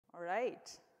All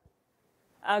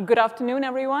right. Good afternoon,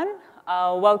 everyone.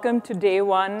 Welcome to day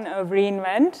one of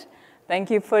reInvent. Thank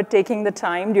you for taking the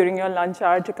time during your lunch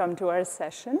hour to come to our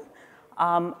session.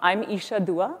 I'm Isha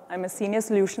Dua. I'm a senior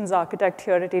solutions architect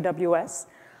here at AWS.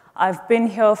 I've been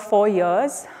here 4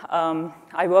 years.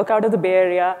 I work out of the Bay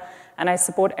Area, and I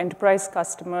support enterprise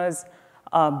customers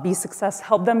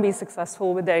help them be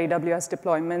successful with their AWS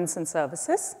deployments and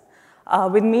services.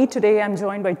 With me today, I'm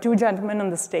joined by two gentlemen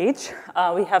on the stage.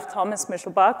 We have Thomas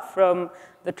Michelbach from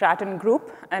the TRATON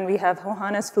group, and we have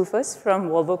Johannes Fufus from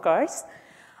Volvo Cars.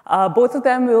 Both of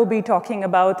them will be talking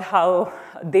about how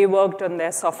they worked on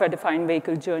their software-defined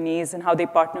vehicle journeys and how they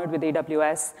partnered with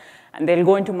AWS, and they'll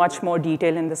go into much more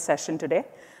detail in this session today.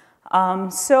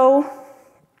 So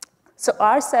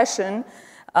our session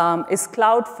is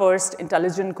cloud-first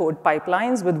intelligent code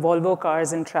pipelines with Volvo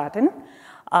Cars and TRATON.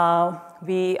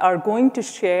 We are going to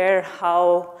share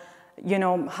how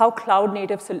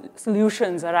cloud-native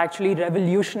solutions are actually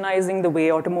revolutionizing the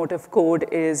way automotive code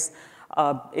is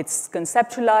it's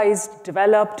conceptualized,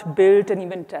 developed, built, and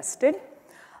even tested.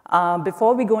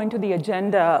 Before we go into the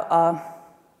agenda,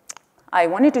 I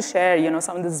wanted to share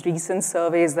some of these recent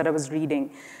surveys that I was reading.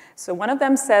 So one of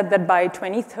them said that by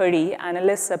 2030,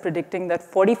 analysts are predicting that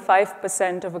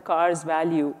 45% of a car's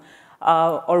value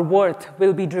or worth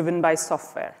will be driven by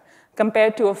software,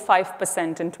 compared to a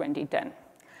 5% in 2010.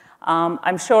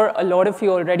 I'm sure a lot of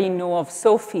you already know of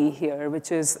SOFI here,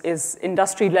 which is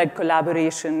industry-led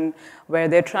collaboration, where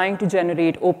they're trying to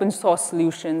generate open source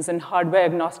solutions and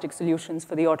hardware-agnostic solutions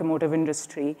for the automotive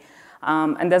industry.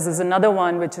 And there's another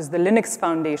one, which is the Linux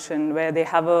Foundation, where they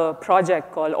have a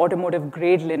project called Automotive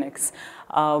Grade Linux,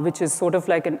 which is sort of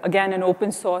like, an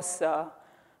open source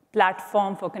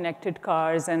platform for connected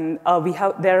cars. And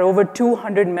there are over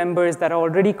 200 members that are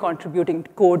already contributing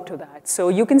code to that. So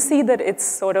you can see that it's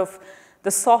sort of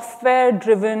the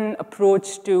software-driven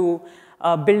approach to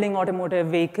building automotive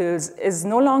vehicles is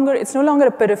no longer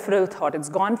a peripheral thought. It's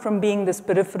gone from being this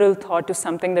peripheral thought to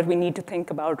something that we need to think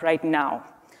about right now.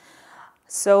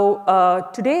 So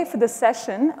today for this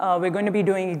session, we're going to be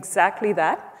doing exactly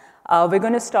that. We're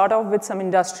going to start off with some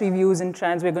industry views and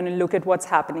trends. We're going to look at what's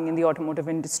happening in the automotive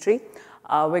industry.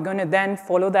 We're going to then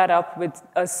follow that up with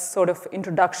a sort of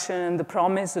introduction, the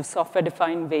promise of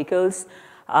software-defined vehicles.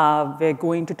 We're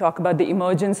going to talk about the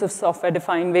emergence of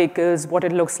software-defined vehicles, what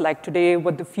it looks like today,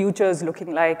 what the future is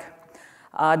looking like.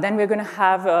 Then we're going to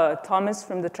have Thomas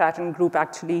from the TRATON group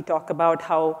actually talk about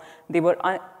how they were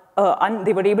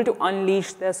able to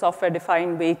unleash their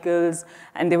software-defined vehicles,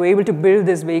 and they were able to build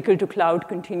this vehicle-to-cloud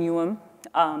continuum.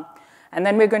 And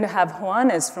then we're going to have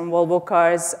Johannes from Volvo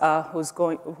Cars,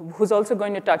 who's also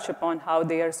going to touch upon how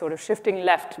they are sort of shifting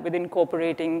left with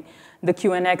incorporating the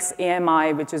QNX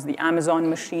AMI, which is the Amazon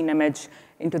machine image,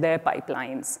 into their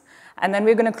pipelines. And then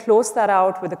we're going to close that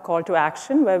out with a call to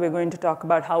action, where we're going to talk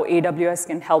about how AWS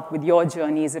can help with your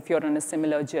journeys if you're on a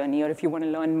similar journey, or if you want to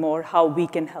learn more, how we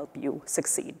can help you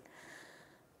succeed.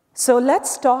 So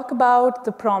let's talk about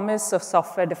the promise of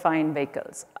software-defined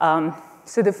vehicles.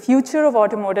 So the future of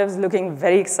automotive is looking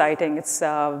very exciting. It's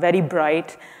very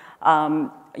bright.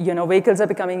 Vehicles are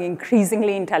becoming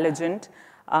increasingly intelligent.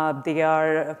 They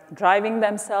are driving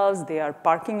themselves, they are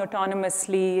parking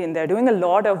autonomously, and they're doing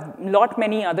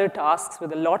many other tasks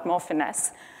with a lot more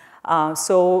finesse.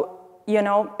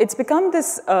 It's become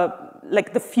this,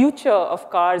 like the future of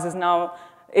cars is now,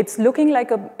 it's looking like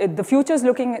the future is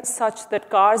looking such that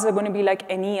cars are going to be like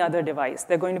any other device.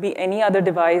 They're going to be any other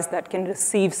device that can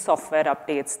receive software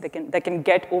updates, that can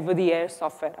get over-the-air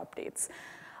software updates.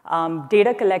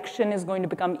 Data collection is going to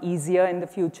become easier in the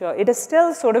future. It is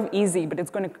still sort of easy, but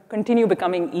it's going to continue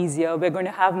becoming easier. We're going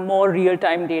to have more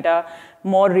real-time data,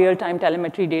 more real-time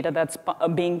telemetry data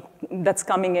that's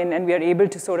coming in, and we'll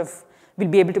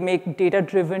be able to make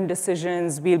data-driven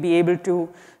decisions. We'll be able to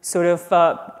sort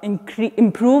of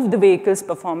improve the vehicle's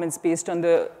performance based on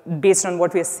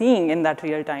what we're seeing in that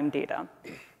real-time data.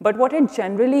 But what it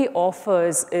generally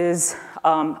offers is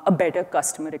a better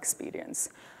customer experience.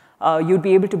 You'd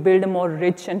be able to build a more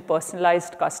rich and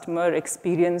personalized customer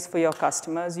experience for your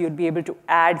customers. You'd be able to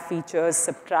add features,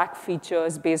 subtract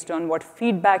features based on what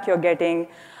feedback you're getting.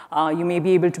 You may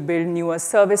be able to build newer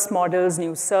service models,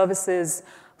 new services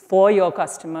for your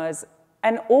customers.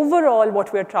 And overall,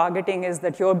 what we're targeting is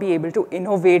that you'll be able to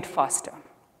innovate faster.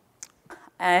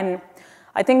 And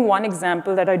I think one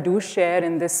example that I do share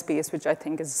in this space, which I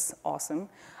think is awesome,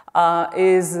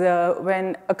 is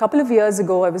when a couple of years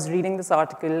ago I was reading this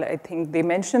article. I think they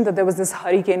mentioned that there was this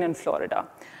hurricane in Florida.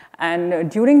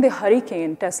 And during the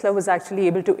hurricane, Tesla was actually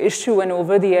able to issue an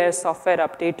over-the-air software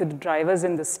update to the drivers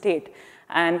in the state.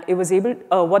 And it was able,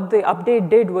 what the update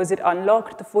did was it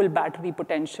unlocked the full battery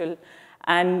potential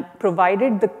and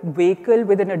provided the vehicle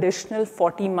with an additional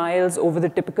 40 miles over the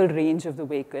typical range of the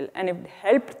vehicle. And it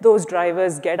helped those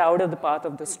drivers get out of the path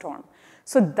of the storm.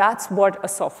 So that's what a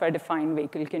software-defined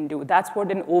vehicle can do. That's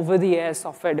what an over-the-air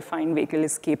software-defined vehicle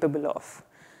is capable of.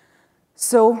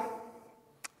 So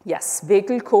yes,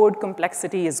 vehicle code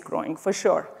complexity is growing, for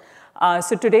sure.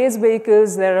 So today's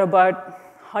vehicles, there are about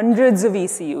hundreds of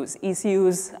ECUs.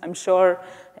 ECUs, I'm sure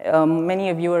many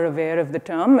of you are aware of the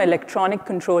term, electronic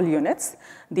control units.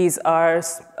 These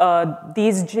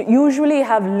usually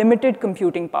have limited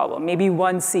computing power, maybe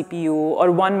one CPU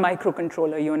or one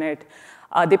microcontroller unit.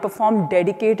 They perform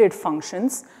dedicated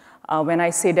functions. When I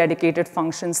say dedicated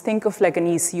functions, think of like an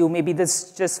ECU, maybe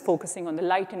that's just focusing on the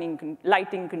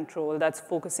lighting control, that's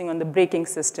focusing on the braking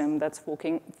system, that's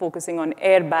focusing on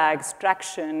airbags,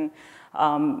 traction,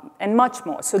 and much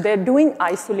more. So they're doing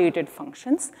isolated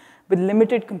functions with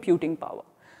limited computing power.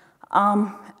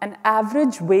 An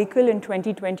average vehicle in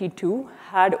 2022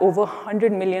 had over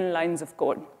 100 million lines of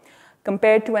code.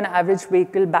 Compared to an average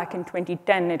vehicle back in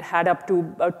 2010, it had up to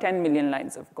about 10 million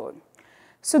lines of code.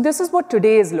 So this is what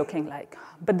today is looking like.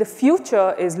 But the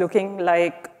future is looking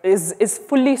like,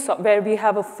 where we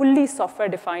have a fully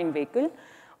software-defined vehicle.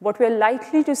 What we're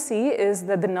likely to see is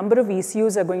that the number of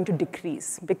ECUs are going to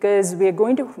decrease because we're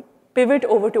going to pivot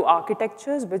over to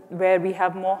architectures where we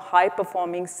have more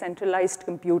high-performing centralized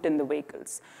compute in the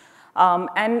vehicles.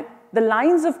 And the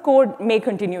lines of code may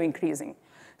continue increasing.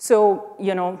 So,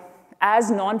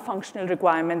 as non-functional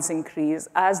requirements increase,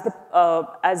 as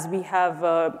we have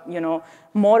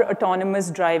more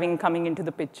autonomous driving coming into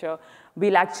the picture,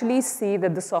 we'll actually see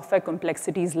that the software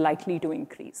complexity is likely to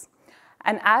increase.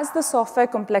 And as the software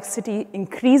complexity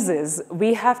increases,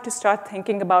 we have to start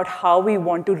thinking about how we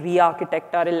want to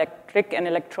re-architect our electric and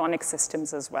electronic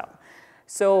systems as well.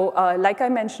 So like I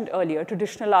mentioned earlier,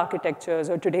 traditional architectures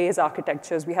or today's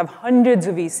architectures, we have hundreds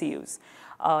of ECUs.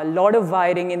 A lot of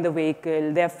wiring in the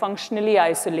vehicle, they're functionally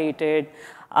isolated.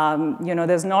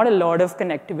 There's not a lot of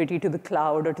connectivity to the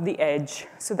cloud or to the edge.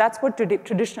 So that's what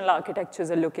traditional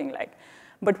architectures are looking like.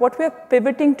 But what we're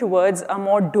pivoting towards are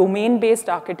more domain-based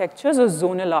architectures or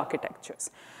zonal architectures.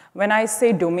 When I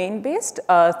say domain-based,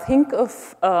 think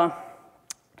of,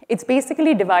 it's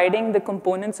basically dividing the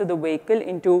components of the vehicle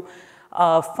into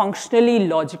functionally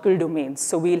logical domains.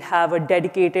 So we'll have a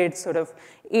dedicated sort of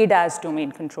ADAS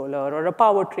domain controller or a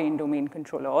powertrain domain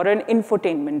controller or an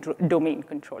infotainment domain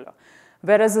controller.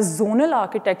 Whereas a zonal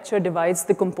architecture divides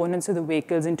the components of the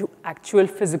vehicles into actual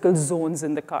physical zones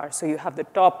in the car. So you have the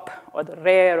top or the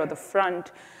rear or the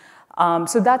front.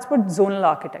 So that's what zonal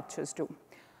architectures do.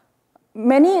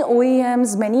 Many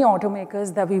OEMs, many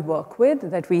automakers that we work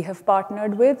with, that we have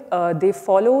partnered with, they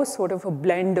follow sort of a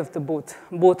blend of the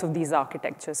both of these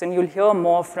architectures. And you'll hear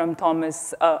more from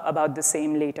Thomas about the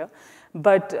same later.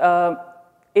 But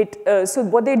so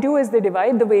what they do is they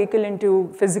divide the vehicle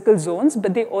into physical zones,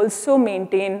 but they also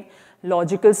maintain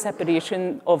logical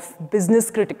separation of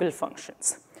business critical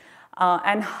functions.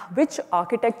 And which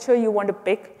architecture you want to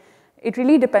pick, it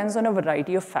really depends on a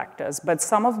variety of factors. But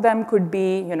some of them could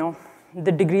be,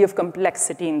 the degree of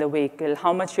complexity in the vehicle,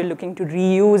 how much you're looking to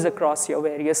reuse across your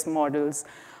various models,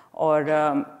 or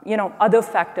other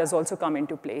factors also come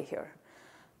into play here.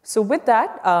 So with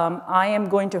that, I am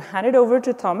going to hand it over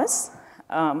to Thomas,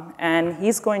 and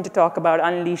he's going to talk about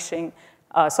unleashing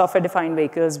software-defined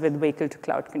vehicles with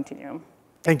vehicle-to-cloud continuum.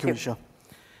 Thank you, Isha.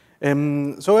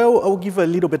 So I'll give a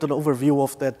little bit of an overview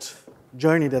of that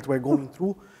journey that we're going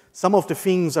through. Some of the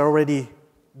things are already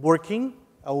working.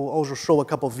 I'll also show a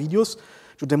couple of videos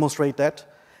to demonstrate that.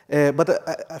 But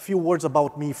a few words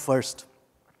about me first.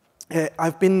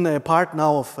 I've been a part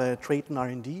now of TRATON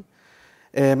R&D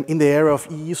in the area of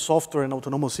EE software and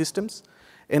autonomous systems,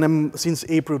 and I'm since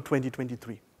April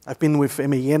 2023. I've been with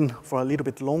MAN for a little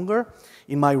bit longer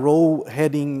in my role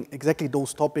heading exactly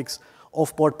those topics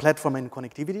of board platform and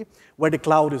connectivity, where the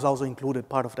cloud is also included,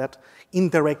 part of that,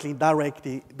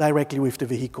 directly with the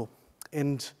vehicle.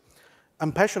 And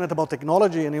I'm passionate about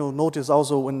technology, and you'll notice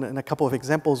also in a couple of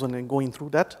examples when I'm going through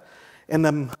that. And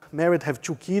I'm married, have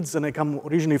 2 kids, and I come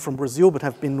originally from Brazil, but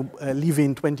have been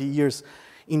living 20 years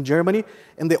in Germany.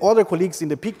 And the other colleagues in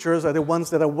the pictures are the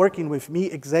ones that are working with me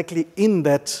exactly in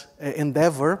that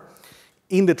endeavor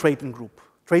in the TRATON Group.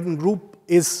 TRATON Group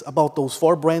is about those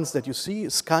 4 brands that you see: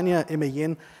 Scania,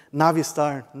 MAN,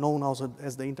 Navistar, known also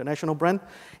as the international brand,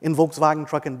 and Volkswagen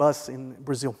Truck and Bus in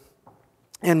Brazil.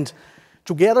 And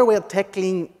together we are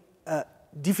tackling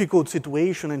difficult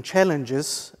situation and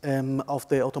challenges of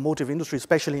the automotive industry,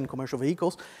 especially in commercial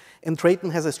vehicles. And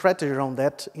TRATON has a strategy around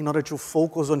that in order to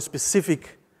focus on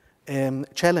specific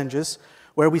challenges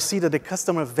where we see that the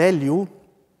customer value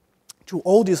to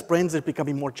all these brands is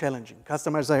becoming more challenging.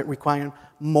 Customers are requiring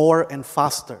more and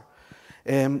faster.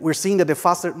 We're seeing that the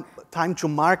faster time to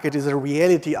market is a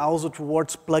reality also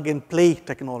towards plug-and-play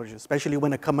technology, especially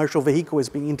when a commercial vehicle is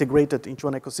being integrated into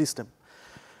an ecosystem.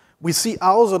 We see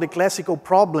also the classical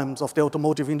problems of the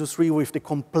automotive industry with the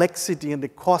complexity and the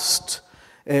cost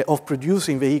of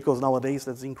producing vehicles nowadays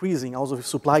that's increasing, also with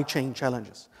supply chain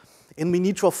challenges. And we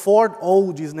need to afford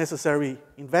all these necessary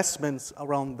investments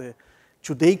around the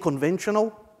today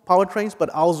conventional powertrains, but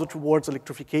also towards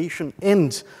electrification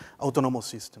and autonomous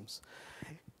systems.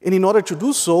 And in order to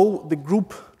do so, the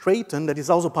group TRATON, that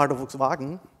is also part of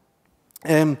Volkswagen,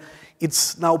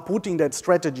 it's now putting that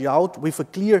strategy out with a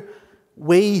clear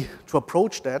way to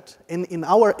approach that. And in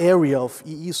our area of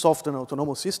EE software and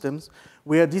autonomous systems,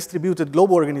 we are a distributed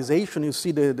global organization. You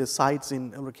see the sites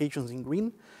in locations in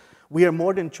green. We are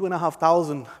more than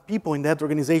 2,500 people in that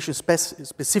organization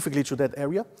specifically to that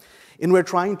area. And we're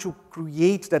trying to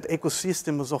create that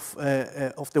ecosystem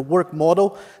of the work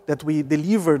model that we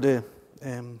deliver the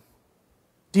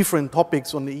different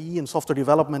topics on the EE and software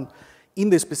development in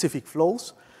the specific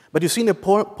flows. But you see in the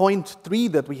point 3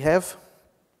 that we have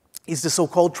is the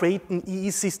so-called TRATON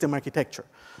EE system architecture.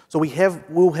 So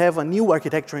we'll have a new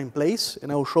architecture in place,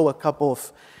 and I'll show a couple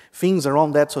of things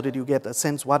around that so that you get a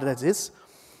sense what that is.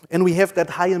 And we have that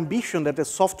high ambition that the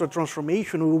software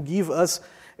transformation will give us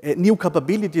new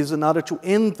capabilities in order to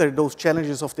enter those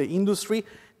challenges of the industry,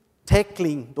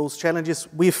 tackling those challenges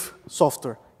with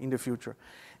software in the future.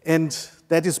 And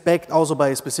that is backed also by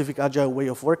a specific agile way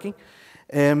of working.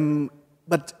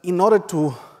 But in order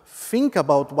to think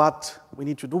about what we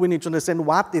need to do, we need to understand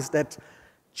what is that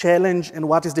challenge and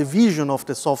what is the vision of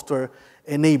the software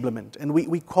enablement. And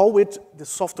we call it the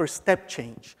software step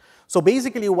change. So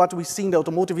basically what we see in the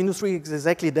automotive industry is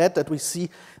exactly that we see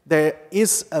there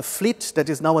is a fleet that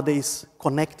is nowadays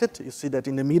connected. You see that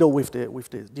in the middle with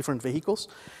the different vehicles.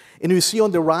 And you see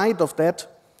on the right of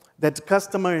that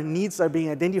customer needs are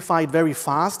being identified very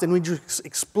fast, and we just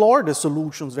explore the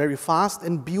solutions very fast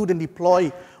and build and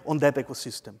deploy on that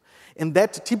ecosystem. And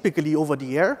that typically over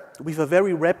the air, with a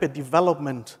very rapid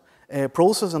development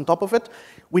process on top of it.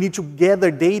 We need to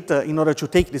gather data in order to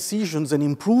take decisions and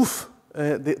improve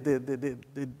the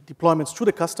deployments to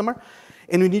the customer,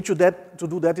 and we need to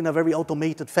do that in a very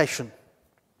automated fashion.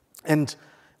 And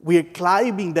we are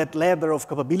climbing that ladder of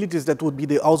capabilities that would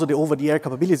be also the over-the-air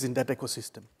capabilities in that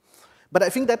ecosystem. But I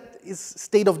think that is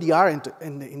state-of-the-art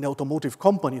in the automotive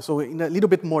company, so in a little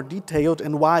bit more detailed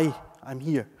and why I'm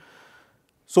here.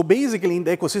 So basically in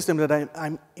the ecosystem that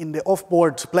I'm in the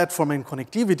off-board platform and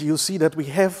connectivity, you see that we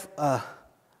have a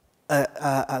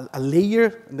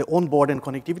layer in the onboard and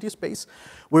connectivity space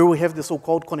where we have the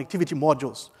so-called connectivity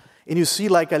modules. And you see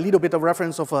like a little bit of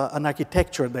reference of an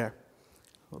architecture there.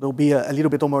 There'll be a little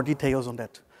bit more details on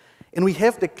that. And we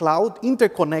have the cloud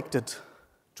interconnected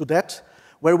to that,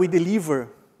 where we deliver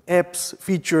apps,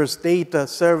 features, data,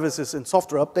 services, and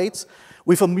software updates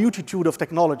with a multitude of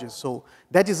technologies. So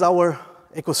that is our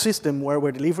ecosystem where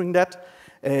we're delivering that,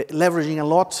 leveraging a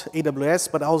lot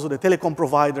AWS, but also the telecom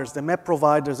providers, the map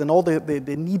providers, and all the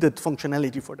needed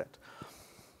functionality for that.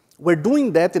 We're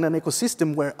doing that in an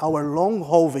ecosystem where our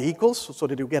long-haul vehicles, so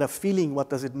that you get a feeling what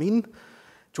does it mean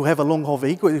to have a long-haul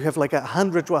vehicle, you have like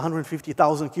 100 to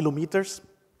 150,000 kilometers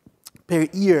per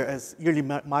year as yearly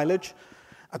mileage.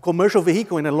 A commercial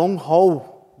vehicle in a long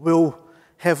haul will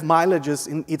have mileages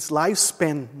in its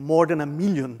lifespan more than 1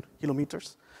 million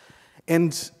kilometers.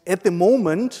 And at the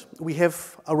moment, we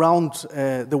have around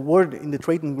the world in the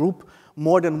TRATON group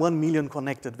more than 1 million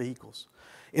connected vehicles.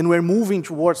 And we're moving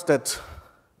towards that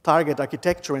target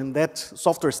architecture and that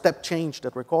software step change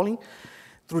that we're calling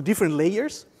through different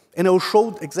layers. And I'll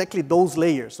show exactly those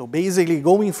layers. So basically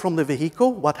going from the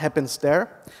vehicle, what happens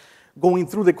there, going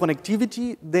through the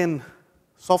connectivity, then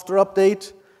software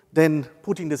update, then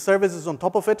putting the services on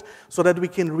top of it so that we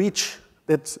can reach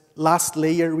that last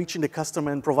layer, reaching the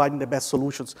customer and providing the best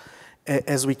solutions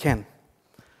as we can.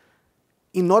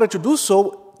 In order to do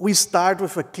so, we start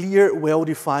with a clear,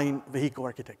 well-defined vehicle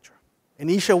architecture.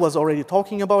 And Isha was already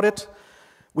talking about it.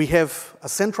 We have a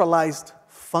centralized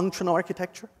functional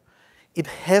architecture. It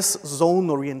has zone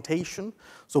orientation.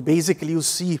 So basically you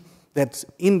see that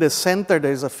in the center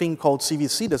there's a thing called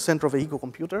CVC, the central vehicle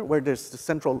computer, where there's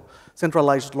the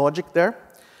centralized logic there.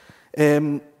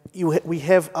 We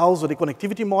have also the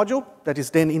connectivity module that is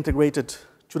then integrated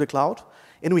to the cloud.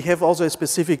 And we have also a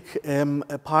specific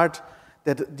part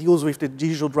that deals with the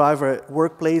digital driver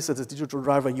workplace as a digital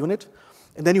driver unit.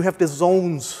 And then you have the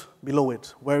zones below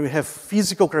it, where we have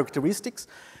physical characteristics,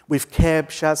 with cab,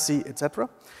 chassis, etc.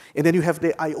 And then you have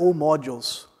the I/O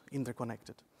modules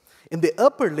interconnected. And the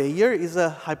upper layer is a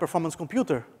high-performance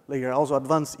computer layer, also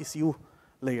advanced ECU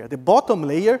layer. The bottom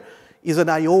layer is an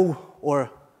I/O or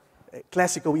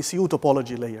classical ECU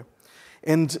topology layer.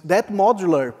 And that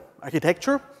modular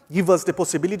architecture gives us the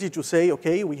possibility to say,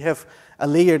 okay, we have a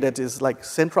layer that is like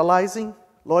centralizing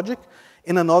logic,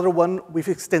 and another one with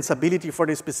extensibility for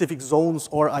the specific zones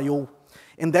or I/O.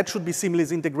 And that should be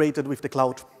seamlessly integrated with the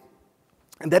cloud.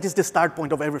 And that is the start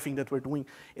point of everything that we're doing.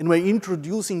 And we're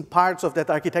introducing parts of that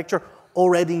architecture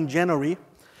already in January,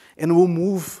 and we'll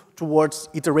move towards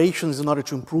iterations in order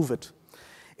to improve it.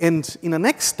 And in the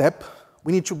next step,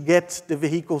 we need to get the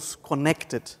vehicles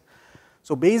connected.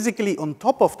 So basically, on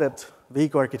top of that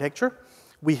vehicle architecture,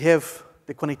 we have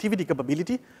the connectivity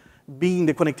capability, being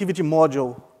the connectivity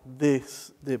module,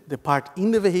 the part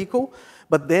in the vehicle.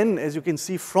 But then, as you can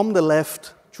see from the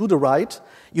left to the right,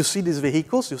 you see these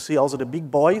vehicles. You see also the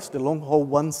big boys, the long-haul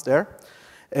ones there.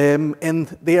 And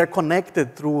they are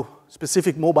connected through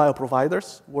specific mobile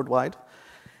providers worldwide.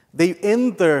 They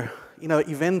enter in an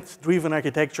event-driven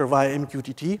architecture via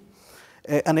MQTT,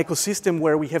 an ecosystem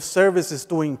where we have services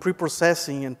doing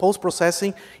pre-processing and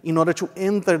post-processing in order to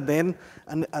enter then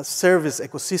a service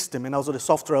ecosystem and also the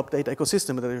software update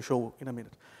ecosystem that I'll show in a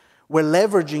minute. We're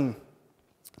leveraging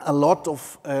a lot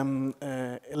of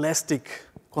elastic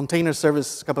container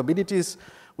service capabilities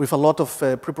with a lot of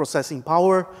pre-processing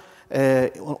power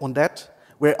on that.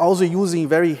 We're also using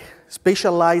very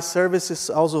specialized services,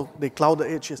 also the cloud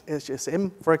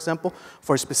HSM, for example,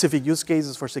 for specific use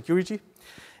cases for security.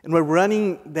 And we're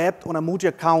running that on a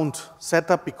multi-account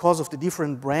setup because of the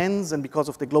different brands and because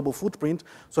of the global footprint,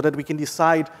 so that we can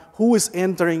decide who is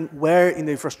entering where in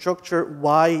the infrastructure,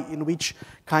 why, in which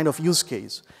kind of use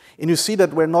case. And you see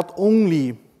that we're not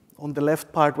only on the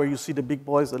left part where you see the big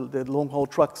boys, the long-haul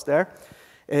trucks there.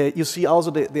 You see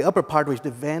also the upper part with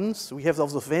the vans. We have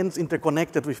also vans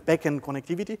interconnected with back-end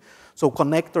connectivity. So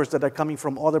connectors that are coming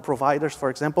from other providers, for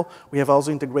example. We have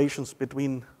also integrations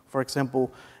between, for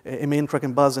example, MAN Truck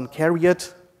and Bus and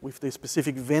Carriot with the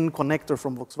specific van connector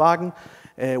from Volkswagen.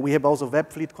 We have also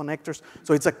web fleet connectors.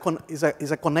 So it's a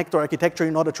connector architecture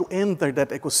in order to enter that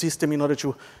ecosystem, in order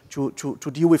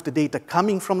to deal with the data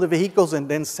coming from the vehicles and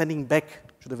then sending back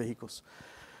to the vehicles.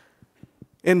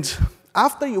 And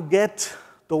after you get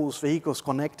those vehicles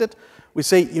connected, we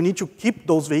say you need to keep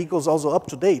those vehicles also up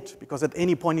to date, because at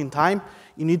any point in time,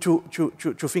 you need to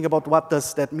think about what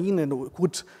does that mean, and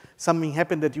could something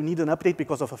happen that you need an update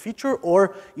because of a feature,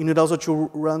 or you need also to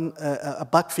run a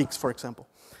bug fix, for example.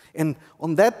 And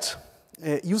on that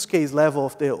use case level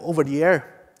of the over-the-air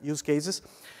use cases,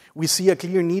 we see a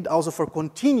clear need also for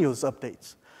continuous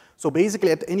updates. So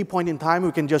basically, at any point in time,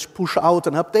 we can just push out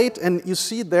an update, and you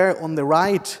see there on the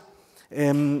right,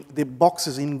 the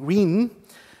boxes in green,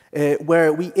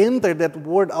 where we enter that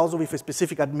word also with a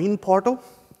specific admin portal.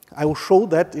 I will show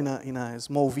that in a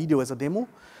small video as a demo.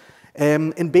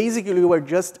 And basically, we're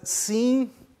just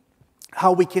seeing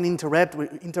how we can interact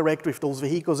with those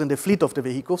vehicles and the fleet of the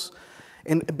vehicles.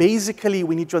 And basically,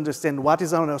 we need to understand what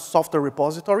is on our software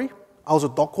repository, also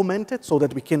documented so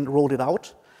that we can roll it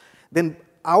out. Then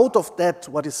out of that,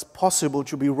 what is possible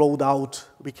to be rolled out,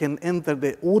 we can enter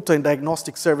the auto and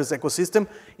diagnostic service ecosystem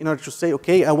in order to say,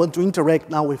 okay, I want to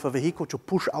interact now with a vehicle to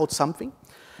push out something.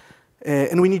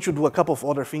 And we need to do a couple of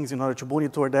other things in order to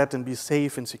monitor that and be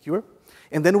safe and secure.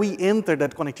 And then we enter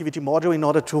that connectivity module in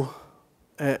order to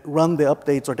run the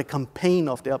updates or the campaign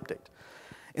of the update.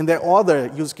 And there are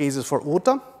other use cases for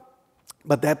OTA,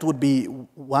 but that would be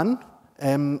one.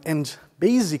 And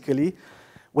basically,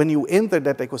 when you enter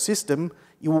that ecosystem,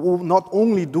 you will not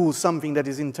only do something that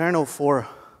is internal for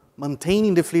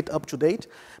maintaining the fleet up to date,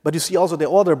 but you see also the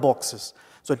other boxes.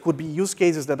 So it could be use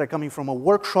cases that are coming from a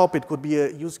workshop, it could be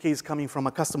a use case coming from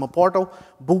a customer portal,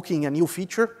 booking a new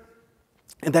feature,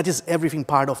 and that is everything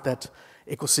part of that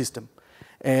ecosystem.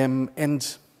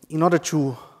 And in order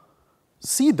to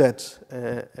see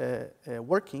that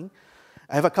working,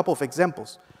 I have a couple of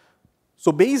examples.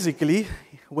 So basically,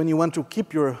 when you want to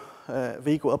keep your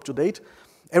vehicle up to date,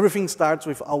 everything starts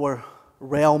with our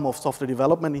realm of software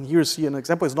development. And here you see an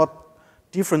example. It's not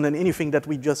different than anything that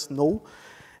we just know.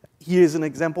 Here is an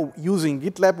example using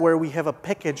GitLab where we have a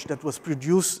package that was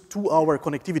produced to our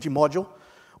connectivity module,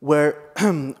 where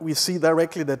we see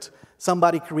directly that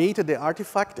somebody created the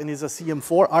artifact and is a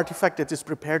CM4 artifact that is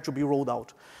prepared to be rolled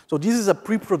out. So this is a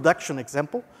pre-production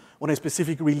example on a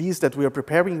specific release that we are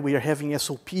preparing. We are having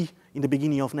SOP in the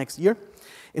beginning of next year.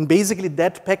 And basically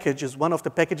that package is one of the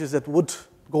packages that would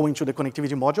go into the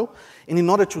connectivity module. And in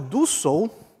order to do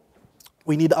so,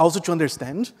 we need also to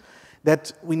understand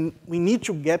that we need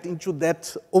to get into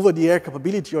that over-the-air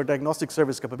capability or diagnostic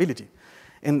service capability.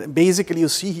 And basically, you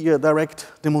see here a direct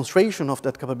demonstration of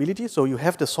that capability. So you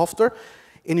have the software,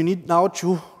 and you need now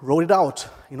to roll it out.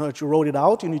 In order to roll it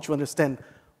out, you need to understand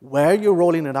where you're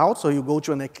rolling it out. So you go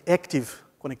to an active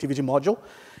connectivity module.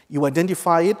 You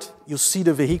identify it. You see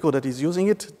the vehicle that is using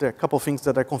it. There are a couple of things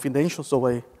that are confidential,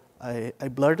 so I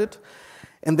blurred it.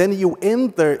 And then you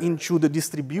enter into the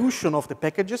distribution of the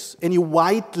packages, and you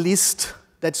whitelist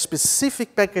that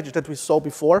specific package that we saw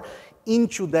before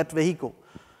into that vehicle.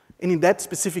 And in that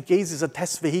specific case, it's a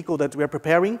test vehicle that we are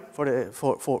preparing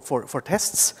for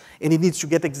tests, and it needs to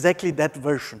get exactly that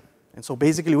version. And so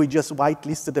basically, we just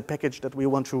whitelisted the package that we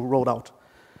want to roll out.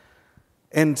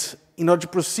 And in order to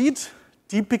proceed,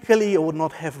 typically, I would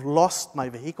not have lost my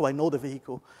vehicle. I know the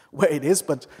vehicle where it is,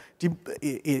 but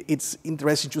it's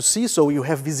interesting to see. So you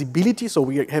have visibility, so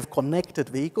we have connected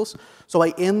vehicles. So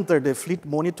I enter the fleet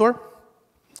monitor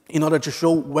in order to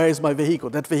show where is my vehicle.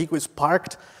 That vehicle is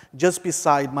parked just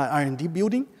beside my R&D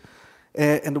building.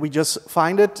 And we just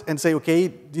find it and say, okay,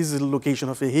 this is the location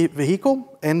of the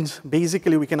vehicle. And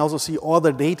basically, we can also see all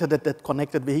the data that that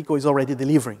connected vehicle is already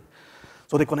delivering.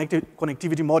 So the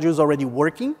connectivity module is already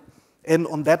working. And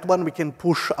on that one, we can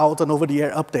push out an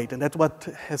over-the-air update. And that's what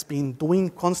has been doing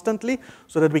constantly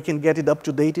so that we can get it up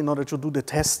to date in order to do the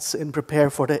tests and prepare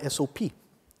for the SOP.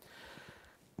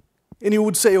 And you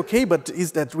would say, okay, but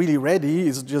is that really ready?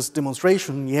 Is it just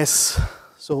demonstration? Yes.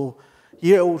 So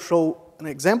here I will show an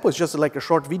example. It's just like a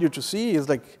short video to see. It's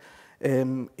like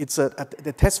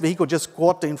the test vehicle just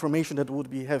got the information that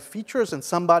would have features, and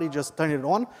somebody just turned it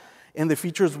on, and the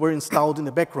features were installed in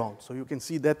the background. So you can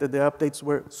see that the updates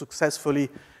were successfully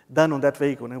done on that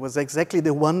vehicle. And it was exactly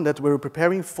the one that we were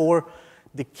preparing for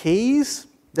the case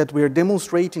that we are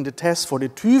demonstrating the test for the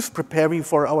TÜV, preparing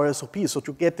for our SOP, so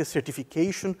to get the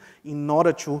certification in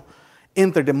order to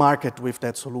enter the market with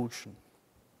that solution.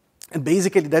 And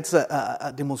basically, that's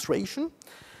a demonstration.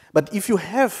 But if you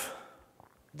have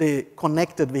the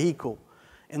connected vehicle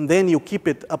and then you keep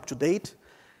it up to date,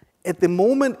 at the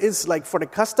moment, it's like for the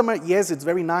customer, yes, it's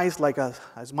very nice, like a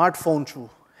smartphone to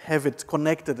have it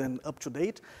connected and up to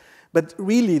date. But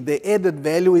really, the added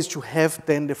value is to have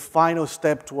then the final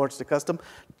step towards the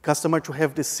customer to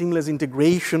have the seamless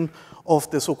integration of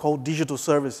the so-called digital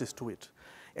services to it.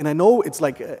 And I know it's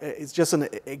like it's just an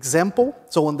example.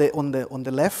 So on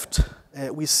the left,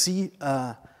 we see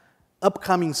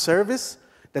upcoming service.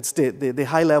 That's the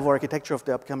high-level architecture of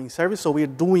the upcoming service. So we're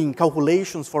doing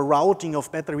calculations for routing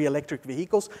of battery electric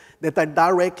vehicles that are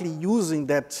directly using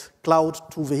that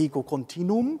cloud-to-vehicle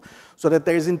continuum, so that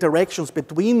there's interactions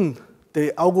between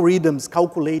the algorithms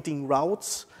calculating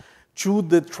routes to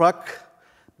the truck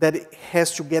that it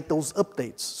has to get those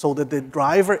updates, so that the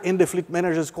driver and the fleet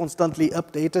manager is constantly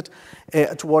updated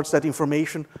towards that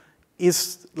information.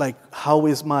 Is like, how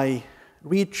is my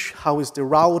reach? How is the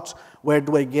route? Where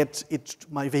do I get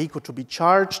my vehicle to be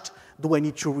charged? Do I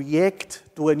need to react?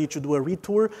 Do I need to do a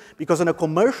retour? Because on a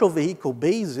commercial vehicle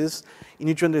basis, you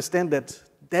need to understand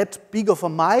that big of a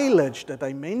mileage that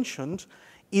I mentioned,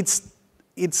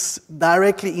 it's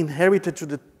directly inherited to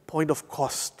the point of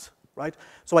cost, right?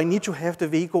 So I need to have the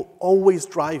vehicle always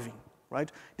driving,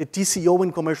 right? The TCO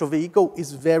in commercial vehicle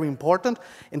is very important,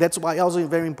 and that's why also it's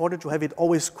very important to have it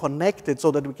always connected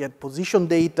so that we get position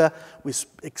data, we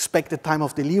expected time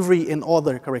of delivery, and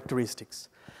other characteristics.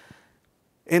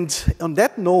 And on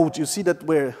that note, you see that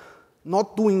we're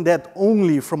not doing that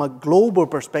only from a global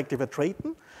perspective at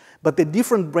TRATON, but the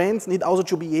different brands need also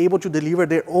to be able to deliver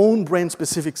their own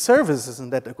brand-specific services in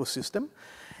that ecosystem.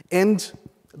 And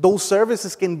those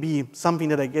services can be something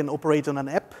that I can operate on an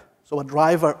app, so a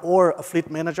driver or a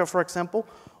fleet manager, for example,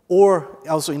 or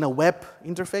also in a web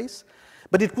interface.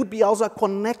 But it could be also a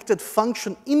connected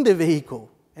function in the vehicle.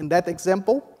 And that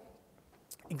example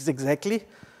is exactly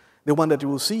the one that you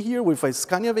will see here with a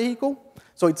Scania vehicle.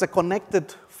 So it's a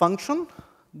connected function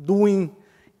doing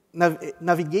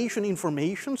navigation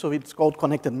information, so it's called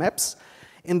connected maps.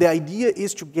 And the idea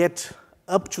is to get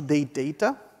up-to-date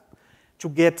data, to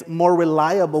get more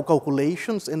reliable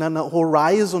calculations, and on a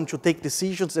horizon to take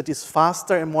decisions that is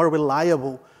faster and more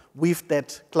reliable with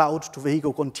that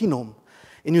cloud-to-vehicle continuum.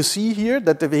 And you see here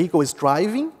that the vehicle is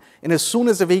driving, and as soon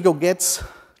as the vehicle gets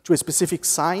to a specific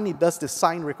sign, it does the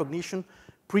sign recognition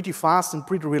pretty fast and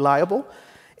pretty reliable.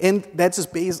 And that's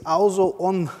based also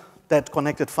on that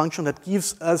connected function that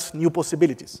gives us new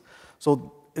possibilities.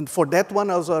 So, and for that one,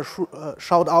 also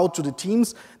shout out to the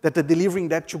teams that are delivering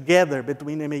that together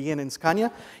between MAN and Scania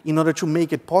in order to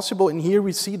make it possible. And here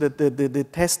we see that the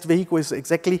test vehicle is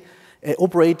exactly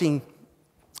operating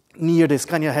near the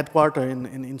Scania headquarters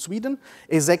in Sweden,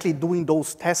 exactly doing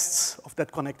those tests of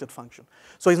that connected function.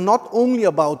 So it's not only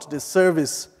about the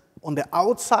service on the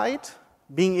outside,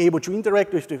 being able to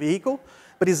interact with the vehicle,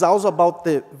 but it's also about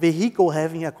the vehicle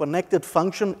having a connected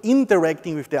function,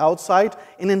 interacting with the outside,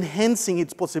 and enhancing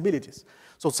its possibilities.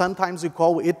 So sometimes we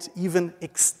call it even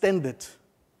extended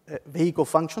vehicle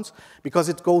functions, because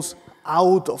it goes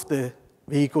out of the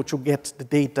vehicle to get the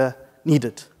data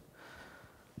needed.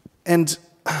 And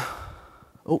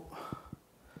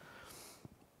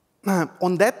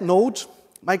on that note,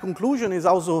 my conclusion is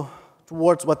also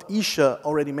towards what Isha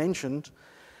already mentioned.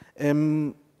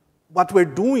 What we're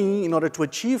doing in order to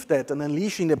achieve that and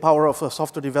unleashing the power of a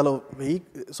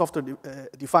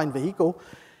software-defined vehicle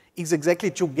is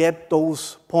exactly to get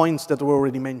those points that were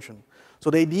already mentioned. So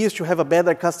the idea is to have a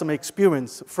better customer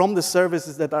experience from the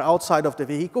services that are outside of the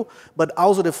vehicle, but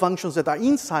also the functions that are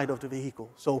inside of the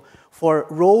vehicle. So for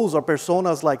roles or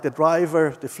personas like the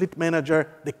driver, the fleet manager,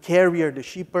 the carrier, the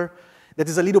shipper, that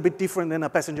is a little bit different than a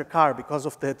passenger car because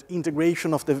of that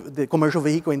integration of the commercial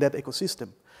vehicle in that ecosystem.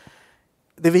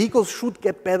 The vehicles should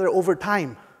get better over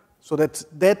time. So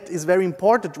that is very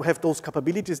important to have those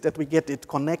capabilities, that we get it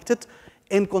connected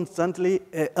and constantly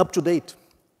up to date.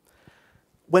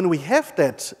 When we have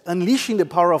that, unleashing the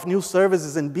power of new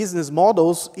services and business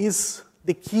models is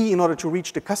the key in order to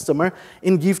reach the customer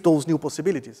and give those new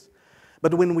possibilities.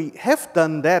 But when we have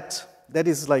done that, that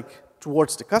is like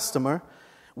towards the customer,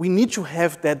 we need to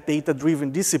have that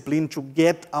data-driven discipline to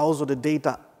get also the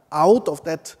data out of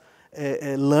that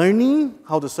learning,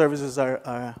 how the services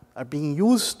are being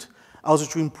used, also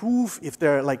to improve if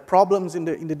there are like problems in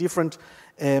the different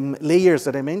layers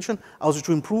that I mentioned, also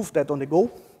to improve that on the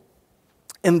go.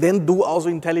 And then do also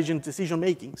intelligent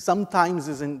decision-making. Sometimes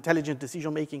it's intelligent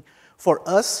decision-making for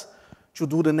us to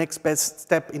do the next best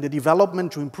step in the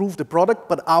development to improve the product,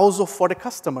 but also for the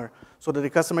customer, so that the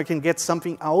customer can get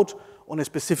something out on a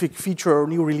specific feature or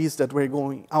new release that we're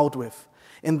going out with.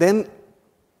 And then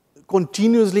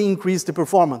continuously increase the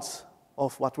performance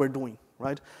of what we're doing,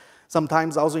 right?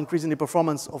 Sometimes also increasing the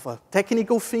performance of a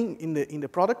technical thing in the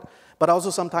product, but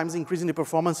also sometimes increasing the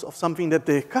performance of something that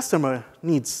the customer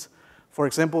needs. For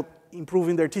example,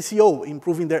 improving their TCO,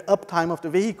 improving their uptime of the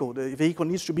vehicle. The vehicle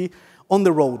needs to be on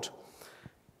the road.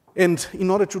 And in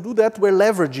order to do that, we're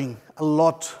leveraging a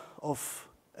lot of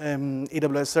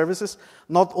AWS services,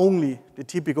 not only the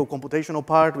typical computational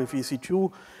part with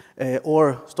EC2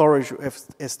 or storage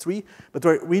S3, but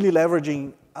we're really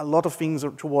leveraging a lot of things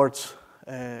towards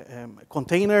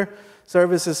container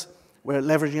services. We're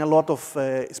leveraging a lot of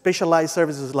specialized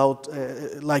services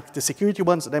like the security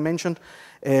ones that I mentioned,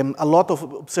 a lot of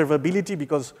observability,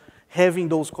 because having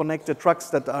those connected trucks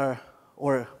that are,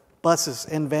 or buses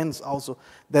and vans also,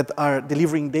 that are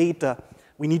delivering data,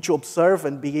 we need to observe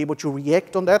and be able to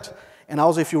react on that. And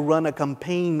also if you run a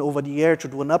campaign over the air to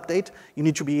do an update, you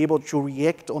need to be able to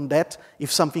react on that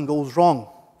if something goes wrong.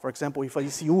 For example, if an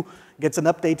ECU gets an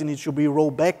update and it should be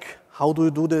rolled back, how do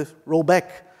you do the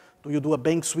rollback? Do you do a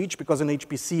bank switch because an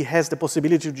HPC has the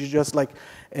possibility to just like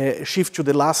shift to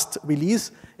the last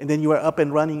release and then you are up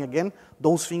and running again?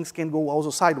 Those things can go also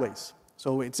sideways.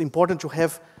 So it's important to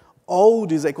have all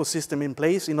this ecosystem in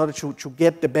place in order to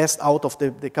get the best out of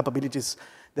the capabilities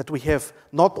that we have,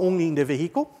 not only in the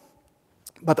vehicle,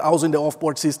 but also in the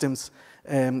off-board systems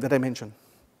that I mentioned.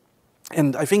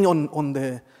 And I think on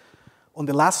the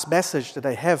last message that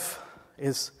I have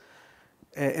is,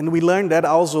 and we learned that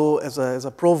also as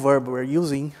a proverb we're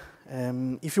using,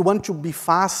 if you want to be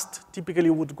fast, typically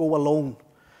you would go alone.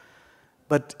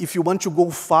 But if you want to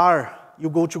go far, you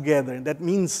go together. And that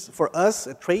means for us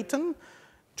at TRATON,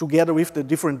 together with the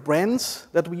different brands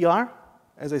that we are,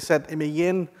 as I said,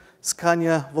 MAN,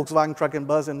 Scania, Volkswagen Truck and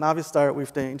Bus, and Navistar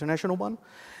with the international one,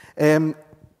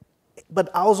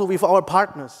 but also with our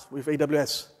partners, with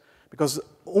AWS. Because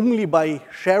only by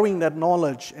sharing that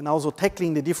knowledge and also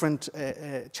tackling the different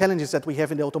challenges that we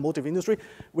have in the automotive industry,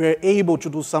 we're able to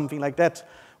do something like that,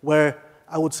 where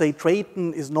I would say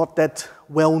TRATON is not that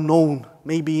well known,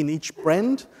 maybe in each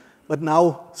brand, but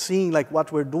now seeing like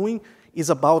what we're doing is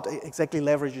about exactly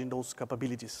leveraging those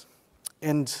capabilities.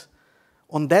 And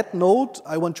on that note,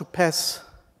 I want to pass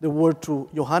the word to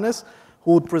Johannes,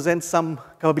 who would present some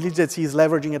capabilities that he is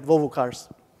leveraging at Volvo Cars.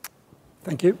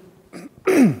 Thank you.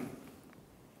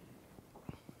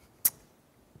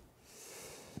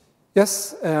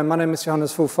 Yes, my name is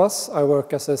Johannes Fofas. I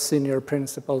work as a senior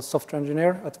principal software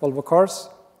engineer at Volvo Cars.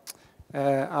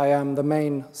 I am the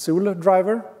main Zul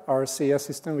driver, our CS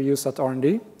system we use at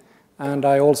R&D, and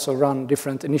I also run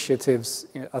different initiatives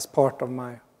as part of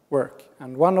my work.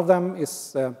 And one of them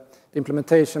is the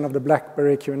implementation of the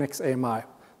BlackBerry QNX AMI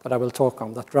that I will talk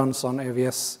on that runs on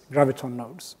AWS Graviton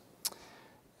nodes.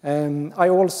 I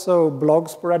also blog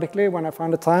sporadically when I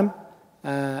find the time,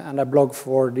 and I blog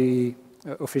for the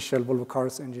official Volvo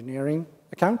Cars engineering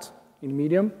account in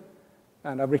Medium,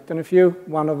 and I've written a few.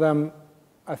 One of them,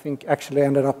 I think, actually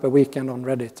ended up a weekend on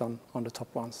Reddit on the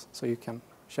top ones, so you can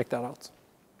check that out.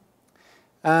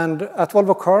 And at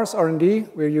Volvo Cars R&D,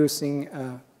 we're using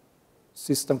a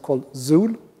system called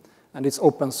Zool, and it's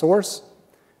open source.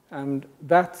 And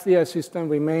that CI system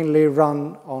we mainly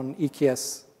run on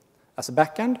EKS as a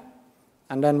backend,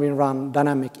 and then we run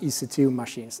dynamic EC2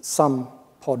 machines, some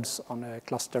pods on a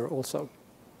cluster also.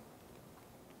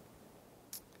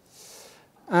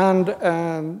 And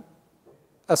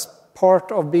as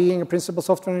part of being a principal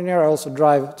software engineer, I also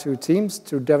drive two teams,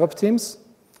 two DevOps teams,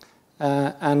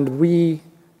 and we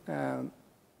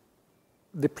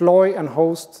deploy and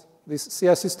host this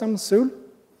CI system, Zool,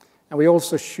 and we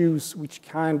also choose which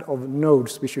kind of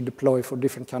nodes we should deploy for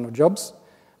different kind of jobs.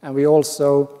 And we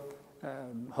also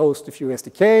host a few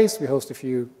SDKs, we host a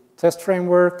few test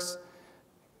frameworks,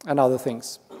 and other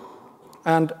things.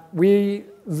 And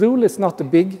Zool is not a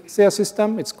big CI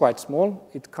system, it's quite small.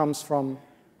 It comes from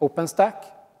OpenStack,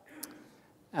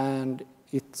 and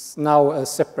it's now a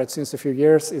separate, since a few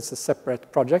years, it's a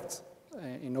separate project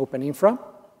in Open Infra.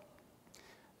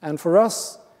 And for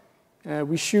us,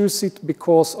 we choose it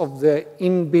because of the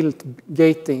inbuilt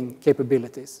gating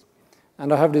capabilities.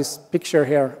 And I have this picture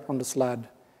here on the slide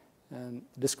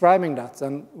describing that.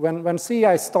 And when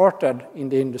CI started in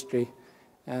the industry,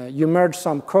 you merge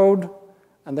some code,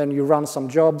 and then you run some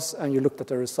jobs, and you looked at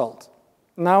the result.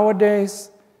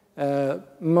 Nowadays,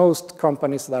 most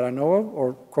companies that I know of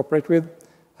or cooperate with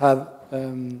have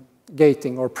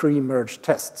gating or pre-merge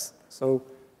tests. So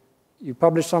you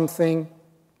publish something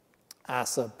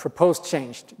as a proposed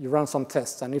change, you run some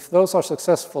tests, and if those are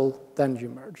successful, then you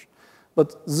merge.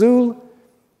 But Zool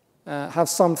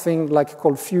has something like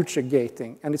called future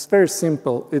gating, and it's very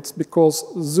simple. It's because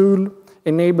Zool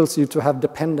enables you to have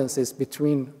dependencies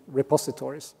between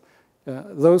repositories.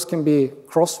 Those can be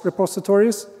cross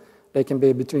repositories, they can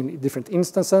be between different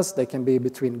instances, they can be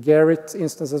between Gerrit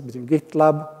instances, between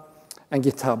GitLab and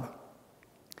GitHub.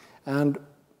 And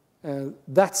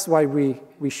that's why we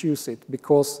choose it,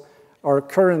 because our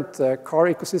current car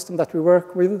ecosystem that we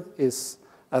work with is,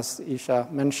 as Isha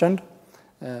mentioned,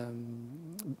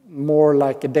 more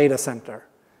like a data center.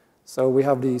 So we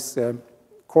have these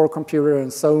core computer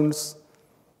and zones,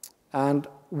 and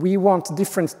we want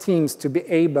different teams to be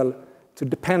able to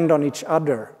depend on each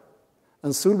other.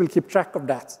 And Zool will keep track of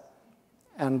that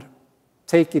and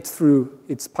take it through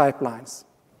its pipelines.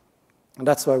 And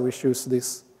that's why we choose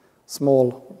this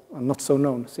small and not so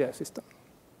known CI system.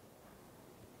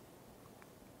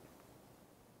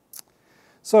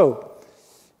 So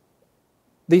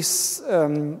this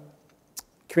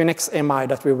QNX AMI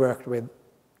that we worked with.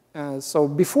 So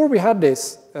before we had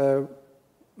this,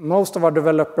 most of our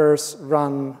developers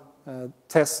run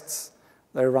tests.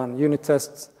 They run unit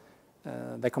tests.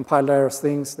 They compile their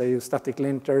things. They use static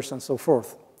linters and so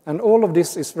forth. And all of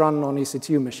this is run on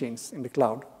EC2 machines in the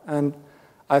cloud. And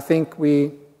I think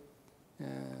when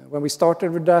we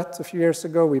started with that a few years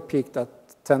ago, we peaked at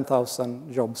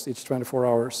 10,000 jobs each 24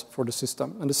 hours for the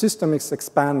system. And the system is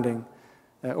expanding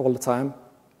all the time.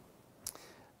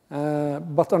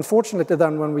 But unfortunately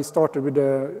then, when we started with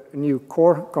a new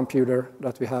core computer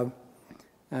that we have,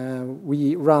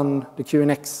 we run the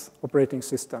QNX operating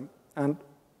system. And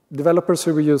developers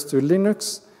who were used to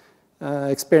Linux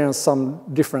experience some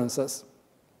differences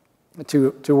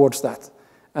towards that.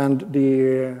 And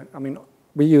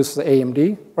we use the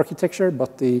AMD architecture,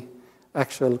 but the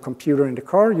actual computer in the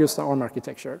car used the ARM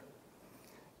architecture.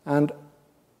 And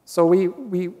so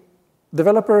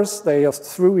developers, they just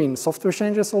threw in software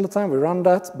changes all the time. We run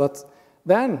that, but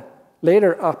then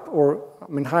later up,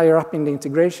 higher up in the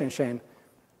integration chain,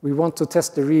 we want to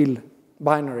test the real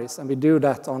binaries, and we do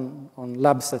that on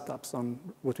lab setups, on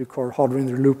what we call hardware in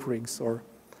the loop rigs or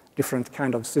different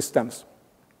kind of systems.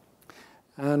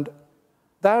 And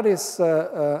that is,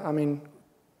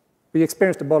 we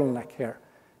experienced a bottleneck here.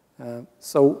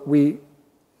 So we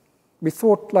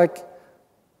thought, like,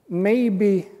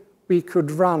 maybe we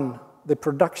could run the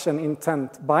production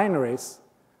intent binaries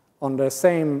on the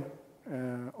same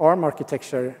ARM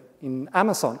architecture in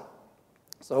Amazon.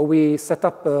 So we set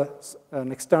up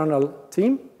an external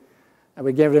team, and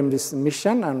we gave them this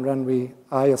mission, and then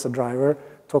I, as a driver,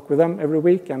 talk with them every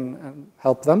week and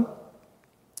help them.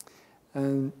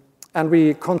 And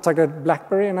we contacted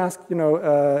BlackBerry and asked,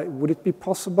 would it be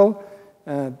possible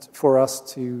for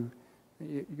us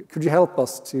could you help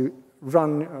us to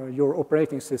run your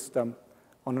operating system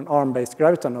on an ARM-based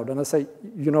Graviton node. And I say,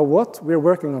 you know what? We're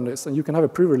working on this, and you can have a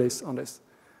pre-release on this.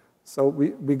 So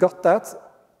we got that.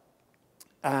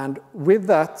 And with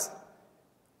that,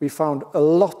 we found a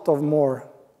lot of more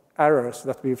errors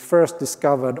that we first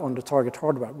discovered on the target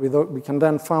hardware. We can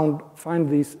then find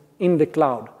these in the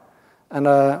cloud. And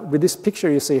with this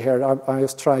picture you see here, I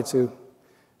just try to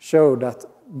show that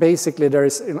basically there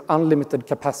is an unlimited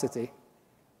capacity.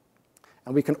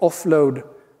 And we can offload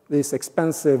these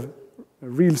expensive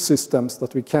real systems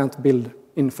that we can't build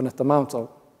infinite amounts of.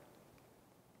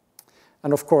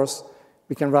 And of course,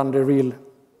 we can run the real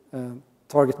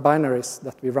target binaries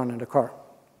that we run in the car.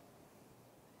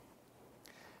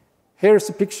 Here's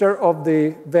a picture of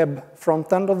the web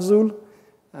front end of Zool.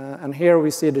 And here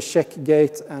we see the check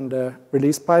gate and the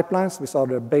release pipelines. We saw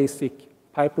the basic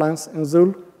pipelines in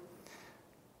Zool.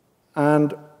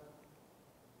 And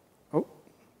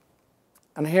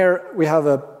here we have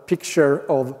a picture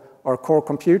of our core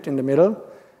compute in the middle.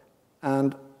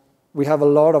 And we have a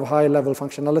lot of high-level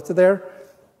functionality there.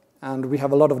 And we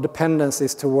have a lot of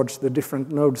dependencies towards the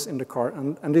different nodes in the car.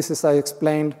 And this is, I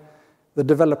explained, the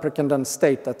developer can then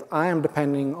state that I am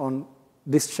depending on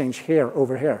this change here,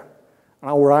 over here.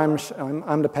 Or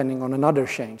I'm depending on another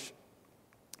change.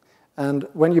 And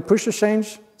when you push a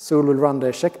change, Zool will run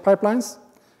the check pipelines.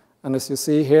 And as you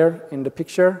see here in the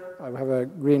picture, I have a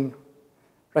green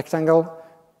rectangle.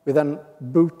 We then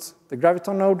boot the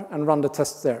Graviton node and run the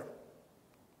tests there.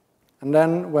 And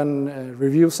then when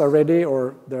reviews are ready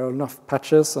or there are enough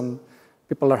patches and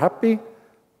people are happy,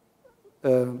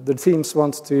 the teams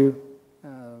want to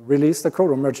release the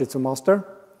code or merge it to master.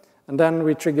 And then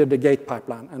we trigger the gate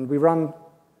pipeline. And we run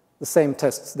the same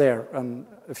tests there and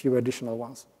a few additional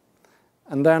ones.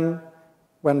 And then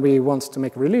when we want to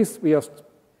make a release, we just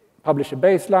publish a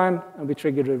baseline and we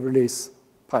trigger the release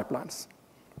pipelines.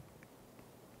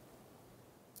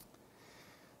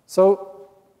 So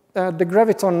the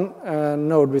Graviton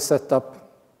node we set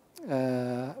up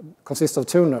consists of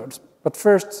 2 nodes. But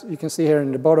first, you can see here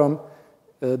in the bottom,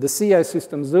 the CI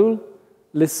system Zool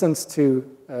listens to,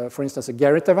 for instance, a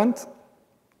Gerrit event.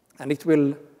 And it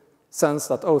will sense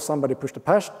that, oh, somebody pushed a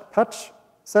patch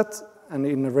set and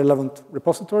in relevant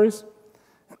repositories.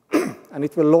 And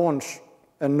it will launch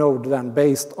a node then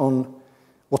based on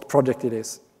what project it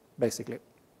is, basically.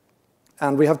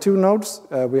 And we have 2 nodes.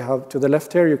 We have to the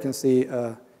left here, you can see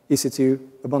EC2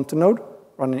 Ubuntu node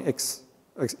running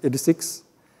x86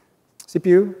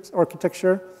 CPU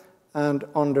architecture. And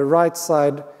on the right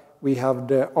side, we have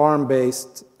the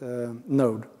ARM-based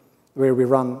node where we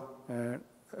run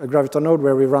a Graviton node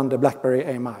where we run the BlackBerry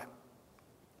AMI.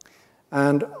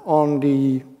 And on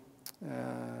the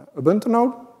Ubuntu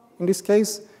node, in this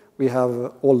case, we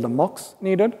have all the mocks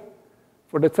needed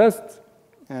for the test.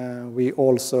 We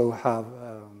also have,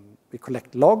 we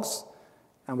collect logs,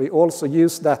 and we also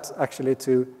use that actually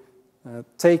to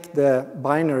take the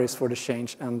binaries for the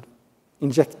change and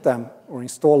inject them or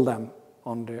install them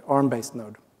on the ARM-based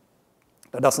node.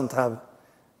 That doesn't have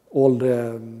all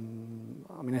the,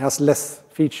 I mean, it has less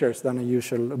features than a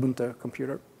usual Ubuntu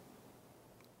computer.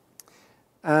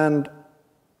 And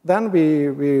then we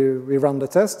run the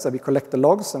tests, and we collect the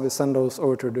logs, and we send those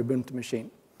over to the Ubuntu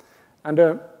machine. And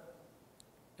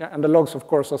the logs, of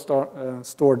course, are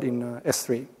stored in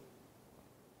S3.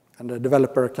 And the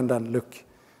developer can then look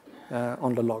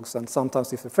on the logs. And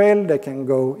sometimes if they fail, they can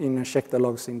go in and check the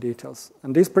logs in details.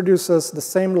 And this produces the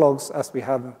same logs as we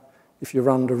have if you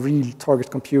run the real target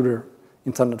computer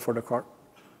intended for the car.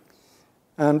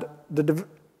 And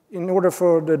in order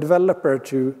for the developer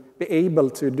to be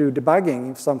able to do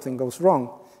debugging if something goes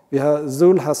wrong,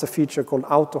 Zool has a feature called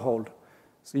auto hold.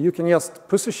 So you can just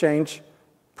push a change,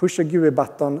 push a GUI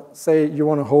button, say you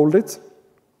want to hold it,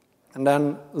 and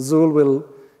then Zool will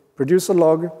produce a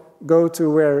log, go to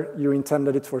where you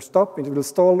intended it for stop. It will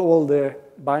install all the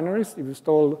binaries. It will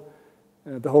install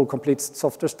the whole complete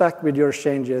software stack with your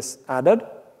changes added.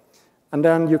 And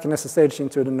then you can SSH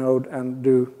into the node and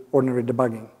do ordinary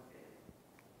debugging.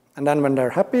 And then when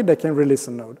they're happy, they can release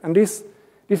a node. And this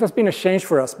has been a change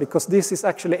for us because this is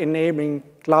actually enabling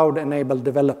cloud-enabled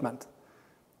development.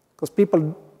 Because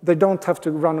people, they don't have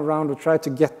to run around and try to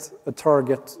get a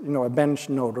target, a bench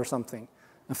node or something,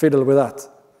 and fiddle with that.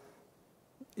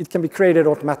 It can be created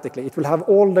automatically. It will have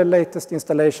all the latest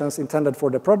installations intended for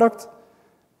the product,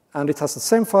 and it has the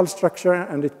same file structure,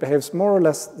 and it behaves more or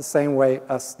less the same way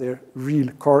as the real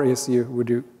car ECU would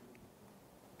do.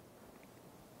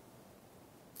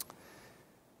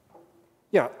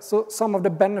 Yeah, so some of the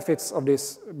benefits of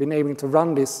this, being able to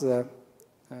run this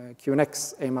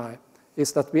QNX AMI,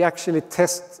 is that we actually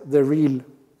test the real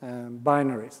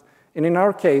binaries. And in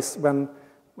our case, when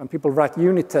people write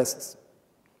unit tests,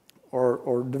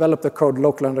 or develop the code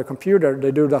locally on their computer,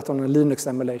 they do that on a Linux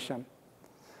emulation.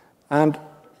 And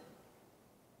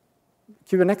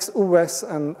QNX OS,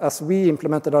 and as we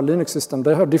implemented our Linux system,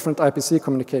 they have different IPC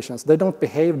communications. They don't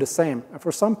behave the same. And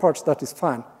for some parts, that is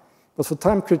fine. But for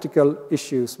time-critical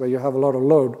issues where you have a lot of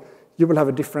load, you will have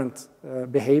a different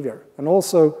behavior. And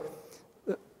also,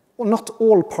 not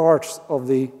all parts of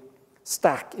the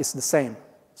stack is the same.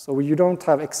 So you don't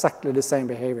have exactly the same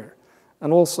behavior.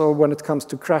 And also, when it comes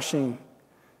to crashing,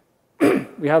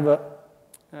 we have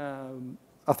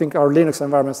I think our Linux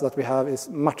environments that we have is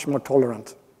much more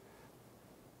tolerant.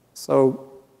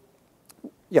 So,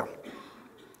 yeah.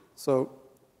 So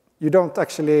you don't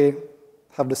actually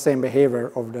have the same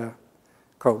behavior of the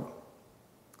code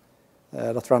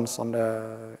that runs on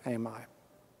the AMI.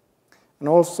 And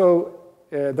also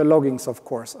the loggings, of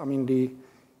course. I mean,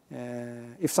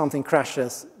 if something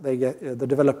crashes, the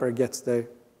developer gets the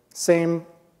same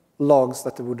logs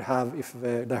that they would have if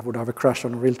they would have a crash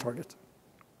on a real target.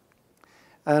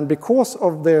 And because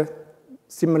of the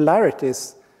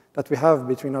similarities that we have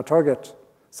between our target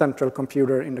central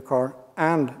computer in the car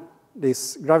and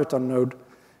this Graviton node,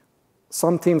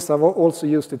 some teams have also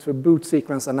used it for boot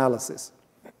sequence analysis.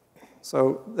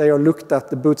 So they are looked at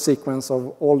the boot sequence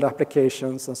of all the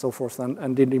applications and so forth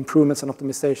and did improvements and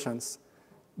optimizations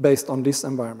based on this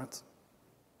environment.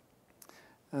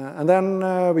 And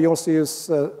then we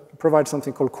also provide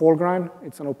something called CallGrind.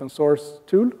 It's an open source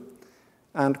tool.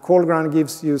 And CallGrind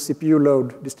gives you CPU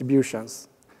load distributions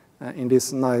in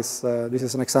this nice, this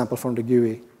is an example from the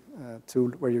GUI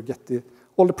tool where you get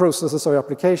all the processes of your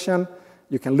application.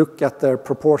 You can look at their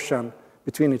proportion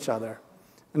between each other.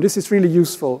 And this is really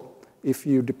useful if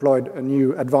you deployed a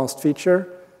new advanced feature.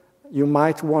 You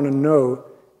might want to know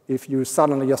if you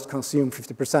suddenly just consume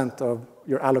 50% of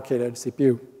your allocated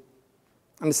CPU.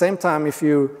 At the same time, if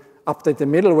you update the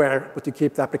middleware, but you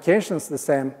keep the applications the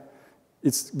same,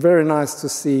 it's very nice to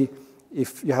see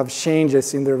if you have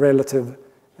changes in the relative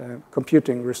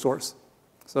computing resource.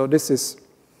 So this is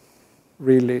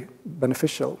really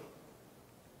beneficial.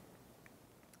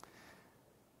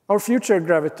 Our future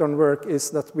Graviton work is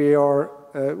that we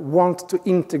want to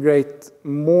integrate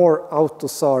more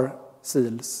AUTOSAR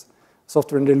seals,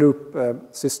 software-in-the-loop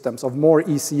systems of more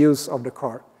ECUs of the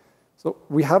car. So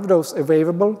we have those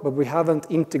available, but we haven't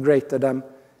integrated them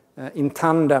in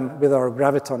tandem with our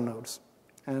Graviton nodes.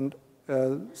 And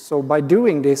so by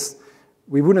doing this,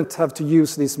 we wouldn't have to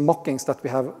use these mockings that we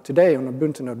have today on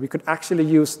Ubuntu node. We could actually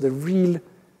use the real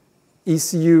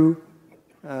ECU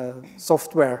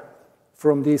software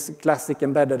from these classic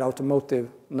embedded automotive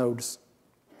nodes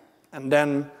and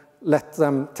then let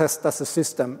them test as a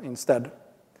system instead.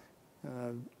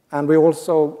 And we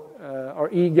also are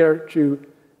eager to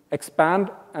expand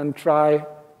and try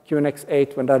QNX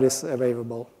 8 when that is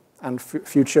available and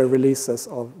future releases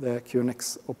of the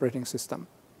QNX operating system.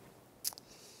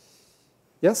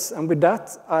 Yes, and with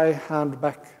that, I hand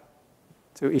back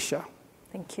to Isha.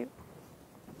 Thank you.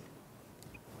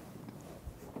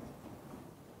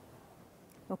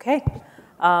 Okay.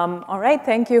 All right.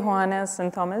 Thank you, Johannes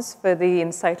and Thomas, for the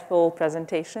insightful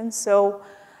presentation. So,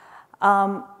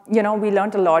 you know, we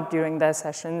learned a lot during their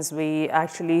sessions. We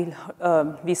actually,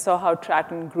 we saw how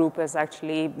TRATON Group is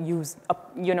actually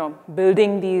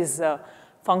building these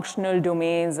functional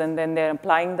domains, and then they're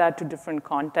applying that to different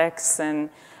contexts, and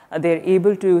they're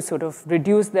able to sort of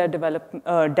reduce their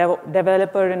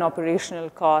developer and operational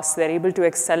costs. They're able to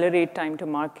accelerate time to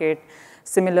market.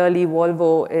 Similarly,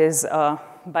 Volvo is,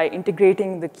 by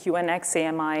integrating the QNX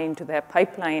AMI into their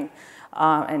pipeline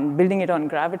and building it on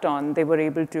Graviton, they were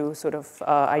able to sort of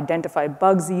identify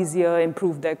bugs easier,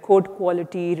 improve their code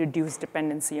quality, reduce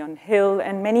dependency on Hill,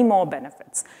 and many more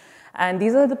benefits. And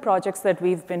these are the projects that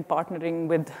we've been partnering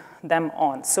with them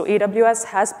on. So AWS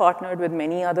has partnered with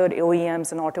many other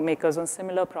OEMs and automakers on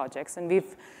similar projects, and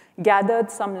we've gathered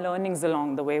some learnings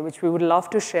along the way, which we would love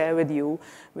to share with you,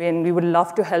 and we would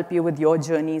love to help you with your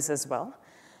journeys as well.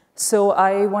 So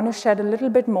I want to shed a little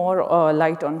bit more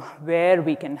light on where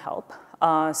we can help.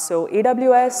 So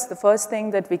AWS, the first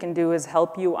thing that we can do is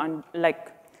help you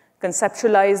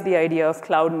conceptualize the idea of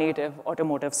cloud-native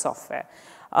automotive software.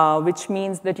 Which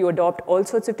means that you adopt all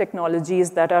sorts of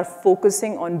technologies that are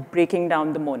focusing on breaking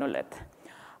down the monolith.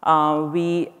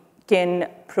 We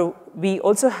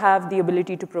also have the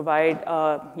ability to provide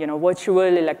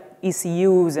virtual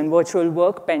ECUs and virtual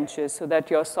workbenches so that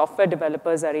your software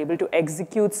developers are able to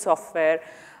execute software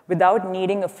without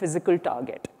needing a physical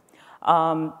target.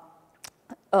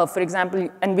 For example,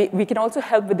 and we can also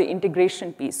help with the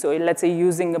integration piece. So let's say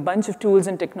using a bunch of tools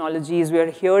and technologies, we are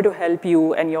here to help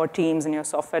you and your teams and your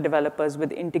software developers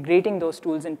with integrating those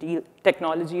tools and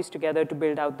technologies together to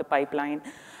build out the pipeline.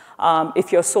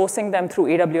 If you're sourcing them through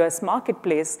AWS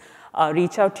Marketplace,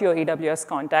 reach out to your AWS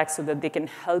contacts so that they can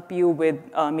help you with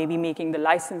maybe making the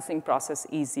licensing process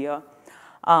easier.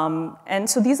 And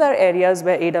so these are areas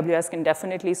where AWS can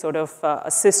definitely sort of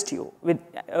assist you with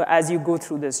as you go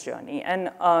through this journey. And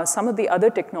some of the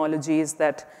other technologies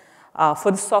that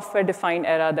for the software-defined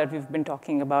era that we've been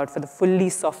talking about, for the fully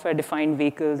software-defined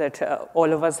vehicle that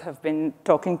all of us have been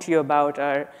talking to you about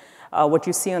are what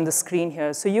you see on the screen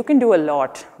here. So you can do a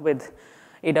lot with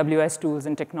AWS tools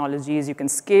and technologies. You can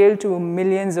scale to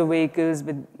millions of vehicles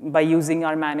by using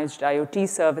our managed IoT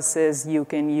services. You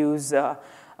can use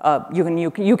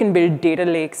you can build data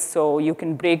lakes, so you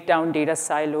can break down data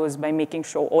silos by making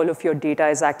sure all of your data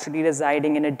is actually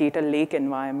residing in a data lake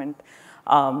environment.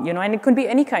 And it could be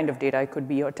any kind of data. It could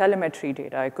be your telemetry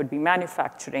data. It could be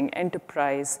manufacturing,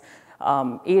 enterprise,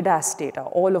 ADAS data,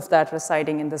 all of that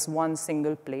residing in this one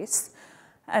single place.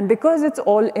 And because it's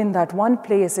all in that one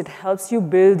place, it helps you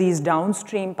build these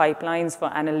downstream pipelines for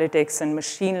analytics and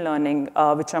machine learning,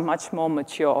 which are much more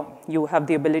mature. You have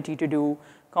the ability to do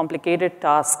complicated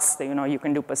tasks. You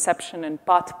can do perception and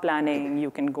path planning. You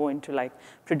can go into like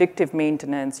predictive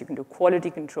maintenance. You can do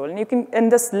quality control, and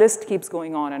this list keeps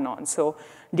going on and on. So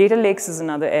data lakes is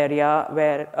another area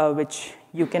where which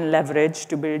you can leverage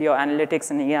to build your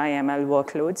analytics and AI/ML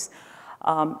workloads.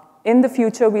 In the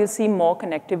future, we'll see more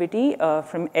connectivity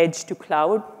from edge to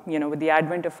cloud. With the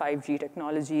advent of 5G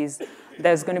technologies,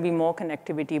 there's going to be more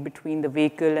connectivity between the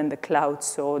vehicle and the cloud.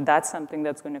 So that's something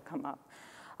that's going to come up.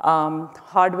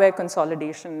 Hardware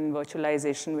consolidation and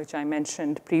virtualization, which I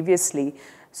mentioned previously.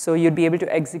 So you'd be able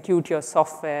to execute your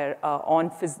software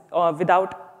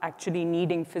without actually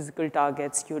needing physical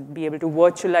targets. You'd be able to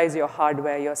virtualize your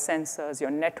hardware, your sensors,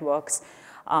 your networks.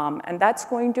 And that's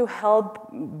going to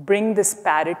help bring this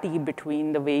parity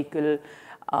between the vehicle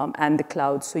and the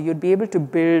cloud. So you'd be able to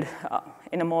build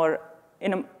in a more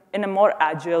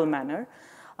agile manner.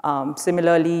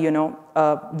 Similarly,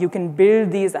 you can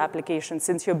build these applications.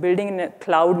 Since you're building in a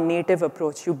cloud-native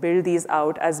approach, you build these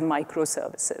out as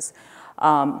microservices.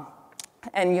 And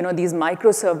these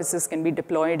microservices can be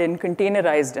deployed in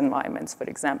containerized environments, for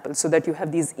example, so that you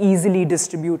have these easily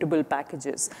distributable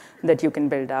packages that you can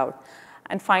build out.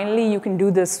 And finally, you can do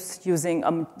this using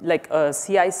like a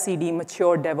CI/CD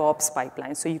mature DevOps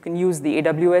pipeline. So you can use the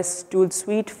AWS tool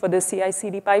suite for the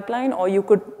CI/CD pipeline, or you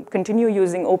could continue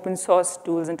using open source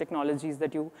tools and technologies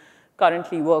that you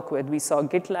currently work with. We saw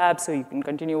GitLab, so you can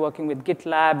continue working with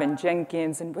GitLab and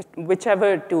Jenkins and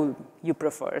whichever tool you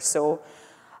prefer. So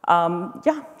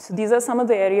so these are some of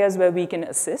the areas where we can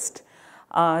assist.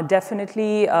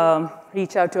 Definitely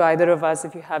reach out to either of us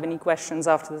if you have any questions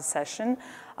after the session.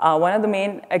 One of the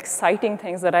main exciting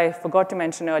things that I forgot to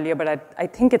mention earlier, but I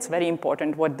think it's very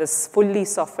important, what this fully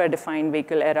software-defined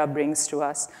vehicle era brings to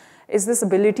us, is this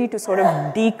ability to sort of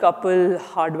decouple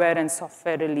hardware and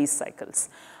software release cycles.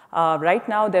 Right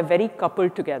now, they're very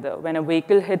coupled together. When a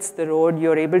vehicle hits the road,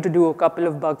 you're able to do a couple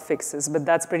of bug fixes, but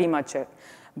that's pretty much it.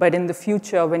 But in the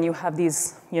future, when you have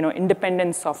these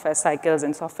independent software cycles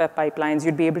and software pipelines,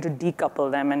 you'd be able to decouple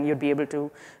them, and you'd be able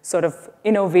to sort of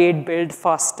innovate, build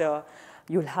faster.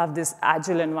 You'll have this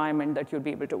agile environment that you'll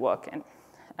be able to work in.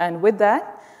 And with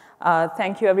that,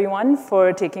 thank you, everyone,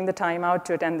 for taking the time out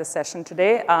to attend the session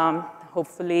today.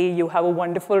 Hopefully, you have a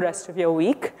wonderful rest of your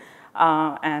week.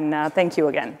 And thank you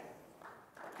again.